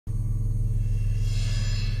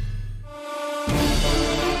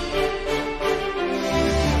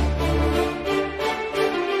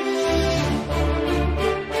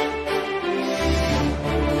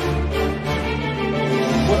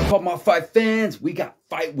my fight fans? We got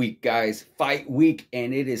fight week, guys. Fight week,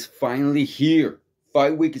 and it is finally here.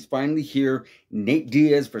 Fight week is finally here. Nate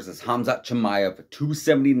Diaz versus Khamzat Chimaev for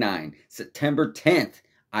 279, September 10th.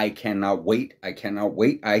 I cannot wait. I cannot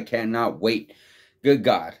wait. I cannot wait. Good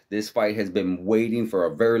God, this fight has been waiting for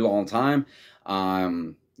a very long time.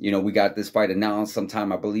 We got this fight announced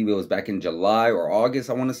sometime, I believe it was back in July or August,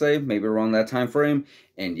 I want to say, maybe around that time frame.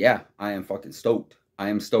 And yeah, I am fucking stoked. I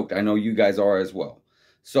am stoked. I know you guys are as well.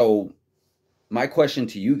 So my question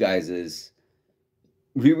to you guys is,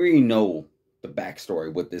 we really know the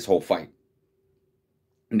backstory with this whole fight.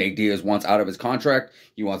 Nate Diaz wants out of his contract.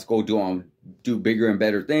 He wants to go do bigger and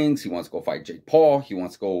better things. He wants to go fight Jake Paul. He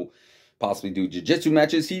wants to go possibly do jiu-jitsu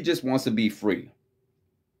matches. He just wants to be free.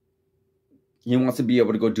 He wants to be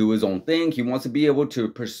able to go do his own thing. He wants to be able to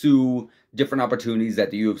pursue different opportunities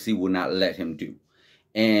that the UFC will not let him do.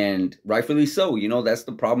 And rightfully so. That's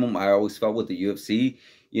the problem I always felt with the UFC.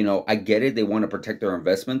 I get it. They want to protect their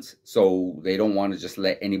investments. So they don't want to just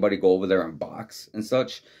let anybody go over there and box and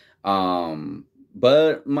such.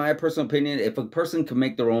 But my personal opinion, if a person can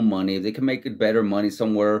make their own money, if they can make better money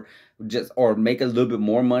somewhere, or make a little bit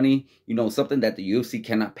more money, something that the UFC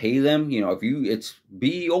cannot pay them,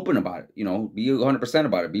 be open about it, be 100%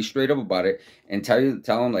 about it, be straight up about it, and tell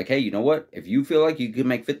them like, hey, you know what? If you feel like you can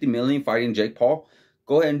make 50 million fighting Jake Paul,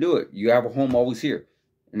 go ahead and do it. You have a home always here.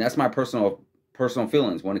 And that's my personal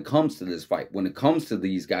feelings when it comes to this fight, when it comes to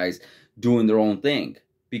these guys doing their own thing.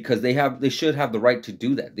 Because they should have the right to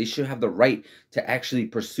do that. They should have the right to actually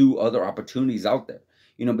pursue other opportunities out there.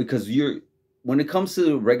 Because when it comes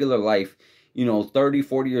to regular life, 30,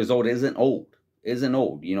 40 years old isn't old.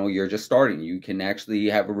 You're just starting. You can actually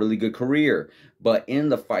have a really good career. But in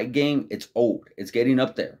the fight game, it's old. It's getting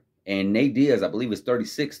up there. And Nate Diaz, I believe, is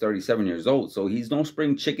 36, 37 years old. So he's no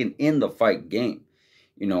spring chicken in the fight game.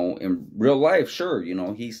 In real life, sure,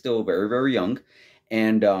 he's still very, very young.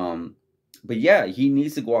 And but yeah, he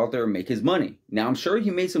needs to go out there and make his money. Now, I'm sure he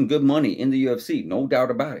made some good money in the UFC. No doubt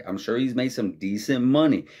about it. I'm sure he's made some decent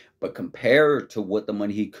money. But compared to what the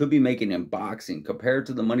money he could be making in boxing, compared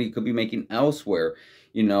to the money he could be making elsewhere,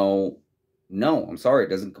 no, I'm sorry, it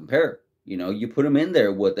doesn't compare. You put him in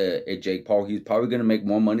there with a Jake Paul, he's probably going to make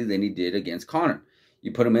more money than he did against Conor.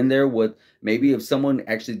 You put him in there with, maybe if someone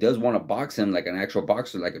actually does want to box him, like an actual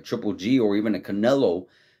boxer, like a Triple G or even a Canelo,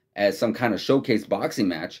 as some kind of showcase boxing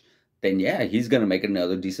match, then yeah, he's going to make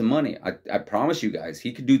another decent money. I promise you guys,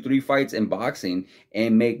 he could do 3 fights in boxing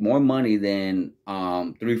and make more money than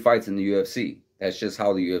 3 fights in the UFC. That's just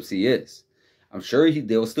how the UFC is. I'm sure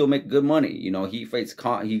they'll still make good money. He fights,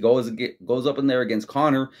 he goes up in there against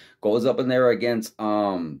Conor, goes up in there against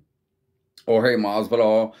Jorge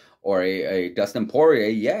Masvidal or a Dustin Poirier.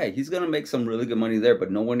 Yeah, he's going to make some really good money there, but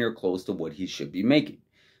nowhere near close to what he should be making.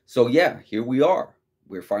 So yeah, here we are.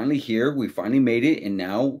 We're finally here. We finally made it, and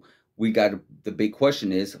now we got the big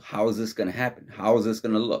question is, how is this going to happen? How is this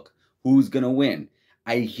going to look? Who's going to win?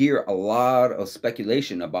 I hear a lot of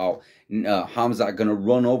speculation about Khamzat going to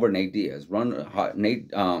run over Nate Diaz.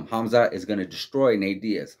 Khamzat is going to destroy Nate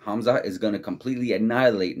Diaz. Khamzat is going to completely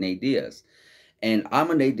annihilate Nate Diaz. And I'm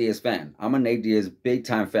a Nate Diaz fan. I'm a Nate Diaz big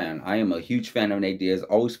time fan. I am a huge fan of Nate Diaz.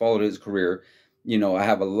 Always followed his career. I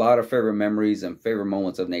have a lot of favorite memories and favorite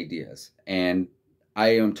moments of Nate Diaz. And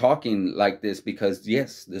I am talking like this because,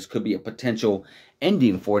 yes, this could be a potential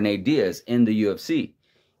ending for Nate Diaz in the UFC.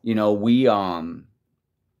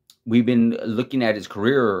 We've been looking at his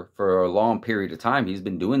career for a long period of time. He's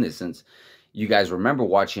been doing this since, you guys remember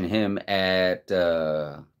watching him at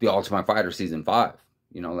the Ultimate Fighter Season 5.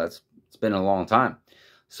 It's been a long time.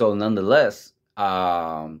 So nonetheless,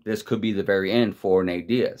 this could be the very end for Nate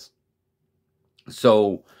Diaz.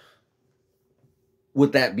 So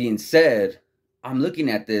with that being said, I'm looking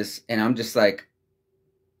at this and I'm just like,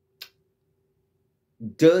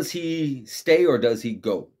 does he stay or does he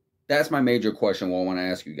go? That's my major question what I want to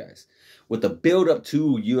ask you guys. With the build up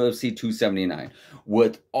to UFC 279,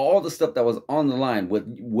 with all the stuff that was on the line, with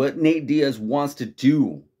what Nate Diaz wants to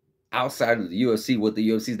do outside of the UFC, what the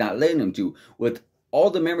UFC is not letting him do, with all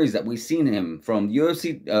the memories that we've seen him from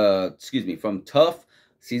from Tough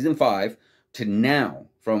Season 5 to now,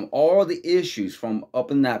 from all the issues from up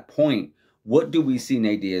in that point, what do we see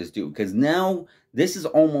Nate Diaz do? Because now this is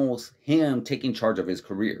almost him taking charge of his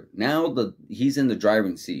career. Now he's in the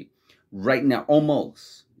driving seat. Right now,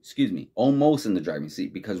 almost in the driving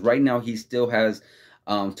seat. Because right now he still has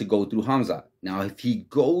to go through Khamzat. Now, if he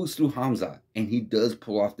goes through Khamzat and he does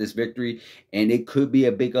pull off this victory, and it could be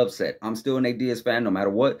a big upset. I'm still an Nate Diaz fan no matter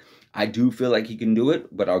what. I do feel like he can do it,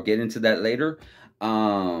 but I'll get into that later.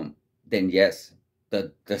 Then yes,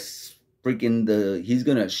 the he's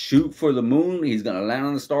gonna shoot for the moon. He's gonna land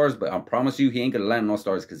on the stars, but I promise you, he ain't gonna land on the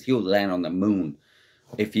stars because he'll land on the moon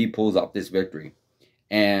if he pulls off this victory.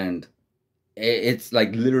 And it's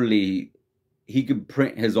like literally, he could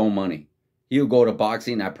print his own money. He'll go to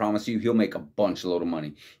boxing. I promise you, he'll make a bunch load of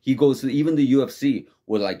money. He goes to even the UFC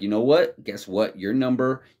with like, you know what? Guess what? Your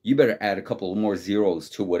number, you better add a couple more zeros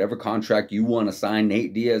to whatever contract you want to sign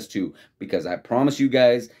Nate Diaz to, because I promise you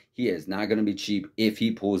guys, he is not going to be cheap if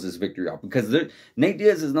he pulls this victory off. Because Nate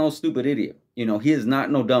Diaz is no stupid idiot. You know, he is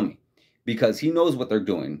not no dummy. Because he knows what they're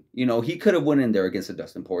doing. You know, he could have went in there against a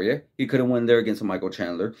Dustin Poirier. He could have went in there against a Michael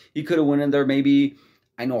Chandler. He could have went in there maybe.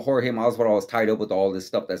 I know Jorge Masvidal is tied up with all this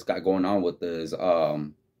stuff that's got going on with his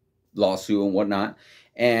lawsuit and whatnot.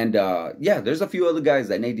 And yeah, there's a few other guys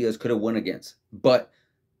that Nate Diaz could have won against. But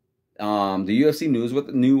the UFC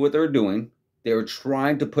knew what they were doing. They were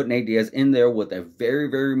trying to put Nate Diaz in there with a very,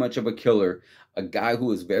 very much of a killer. A guy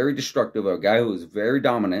who is very destructive. A guy who is very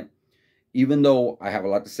dominant. Even though I have a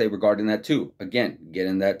lot to say regarding that too. Again,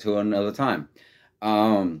 getting that to another time.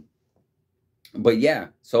 But yeah,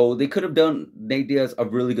 so they could have done Nate Diaz a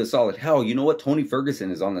really good solid. Hell, you know what? Tony Ferguson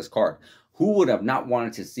is on this card. Who would have not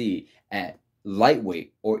wanted to see at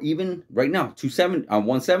lightweight or even right now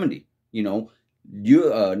 170? You know,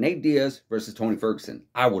 Nate Diaz versus Tony Ferguson.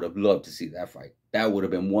 I would have loved to see that fight. That would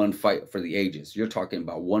have been one fight for the ages. You're talking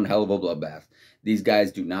about one hell of a bloodbath. These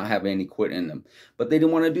guys do not have any quit in them. But they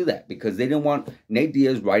didn't want to do that because they didn't want Nate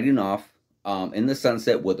Diaz riding off in the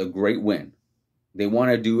sunset with a great win. They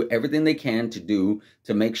want to do everything they can to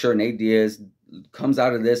make sure Nate Diaz comes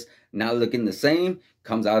out of this not looking the same,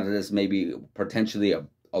 comes out of this maybe potentially a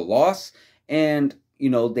loss. And, you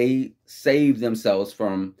know, they save themselves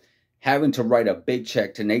from having to write a big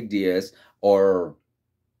check to Nate Diaz or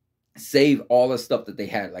save all the stuff that they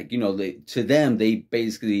had. Like, you know, they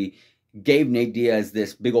basically gave Nate Diaz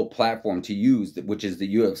this big old platform to use, which is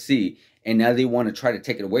the UFC. And now they want to try to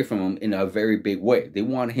take it away from him in a very big way. They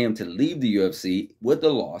want him to leave the UFC with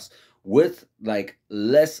the loss, with like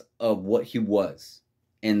less of what he was.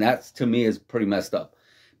 And that's, to me, is pretty messed up.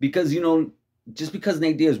 Because, you know, just because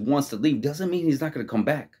Nate Diaz wants to leave doesn't mean he's not going to come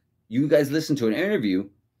back. You guys listen to an interview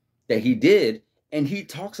that he did, and he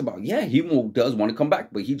talks about, yeah, he does want to come back,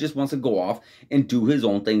 but he just wants to go off and do his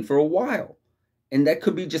own thing for a while. And that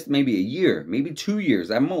could be just maybe a year, maybe 2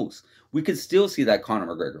 years at most. We could still see that Conor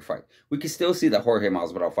McGregor fight. We could still see that Jorge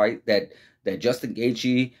Masvidal fight, that Justin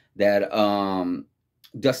Gaethje, that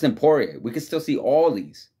Dustin Poirier. We could still see all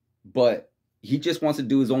these. But he just wants to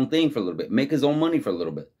do his own thing for a little bit, make his own money for a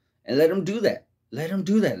little bit. And let him do that. Let him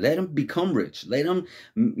do that. Let him become rich. Let him,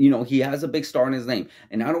 you know, he has a big star in his name.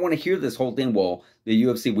 And I don't want to hear this whole thing, well, the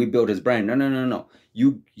UFC, we built his brand. No.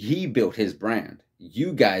 He built his brand.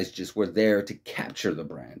 You guys just were there to capture the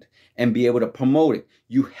brand and be able to promote it.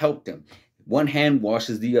 You helped him. One hand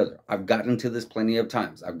washes the other. I've gotten into this plenty of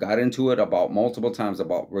times. I've got into it about multiple times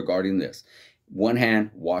regarding this. One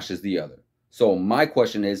hand washes the other. So my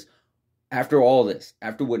question is, after all this,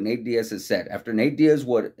 after what Nate Diaz has said, after Nate Diaz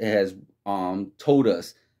what has told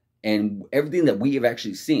us and everything that we have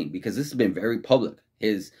actually seen, because this has been very public,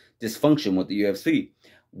 his dysfunction with the UFC,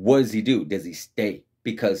 what does he do? Does he stay?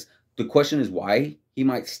 Because the question is why he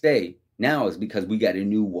might stay now is because we got a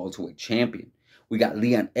new welterweight champion. We got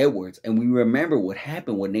Leon Edwards, and we remember what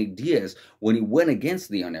happened with Nate Diaz when he went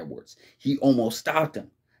against Leon Edwards. He almost stopped him.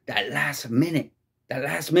 That last minute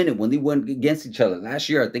when they went against each other last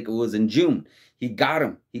year, I think it was in June, he got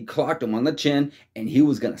him. He clocked him on the chin, and he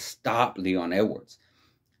was going to stop Leon Edwards.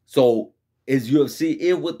 So is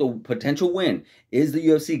UFC, with the potential win, is the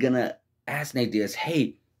UFC going to ask Nate Diaz,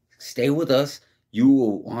 hey, stay with us, you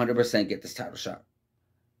will 100% get this title shot?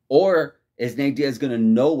 Or is Nate Diaz going to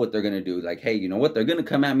know what they're going to do? Like, hey, you know what? They're going to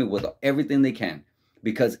come at me with everything they can.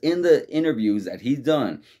 Because in the interviews that he's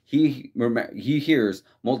done, we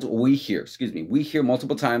hear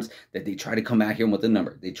multiple times that they try to come at him with a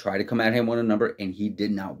number. They try to come at him with a number, and he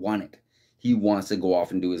did not want it. He wants to go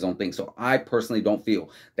off and do his own thing. So I personally don't feel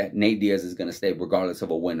that Nate Diaz is going to stay regardless of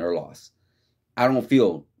a win or loss. I don't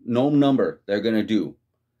feel no number they're going to do.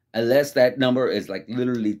 Unless that number is like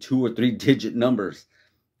literally 2 or 3 digit numbers,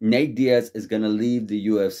 Nate Diaz is going to leave the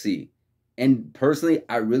UFC. And personally,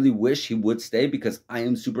 I really wish he would stay because I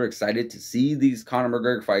am super excited to see these Conor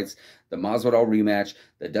McGregor fights, the Masvidal rematch,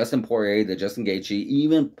 the Dustin Poirier, the Justin Gaethje,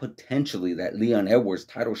 even potentially that Leon Edwards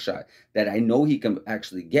title shot that I know he can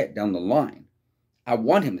actually get down the line. I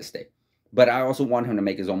want him to stay, but I also want him to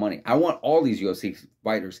make his own money. I want all these UFC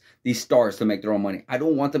fighters, these stars, to make their own money. I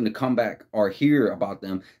don't want them to come back or hear about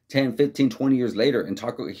them 10, 15, 20 years later and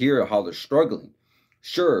hear how they're struggling.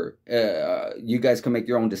 Sure, you guys can make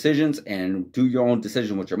your own decisions and do your own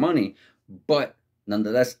decision with your money, but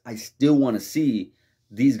nonetheless, I still want to see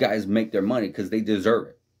these guys make their money because they deserve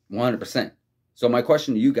it 100%. So my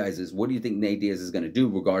question to you guys is, what do you think Nate Diaz is going to do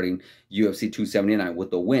regarding UFC 279 with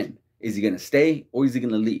the win? Is he going to stay or is he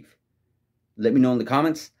going to leave? Let me know in the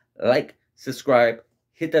comments. Like, subscribe,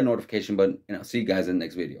 hit that notification button, and I'll see you guys in the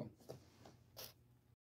next video.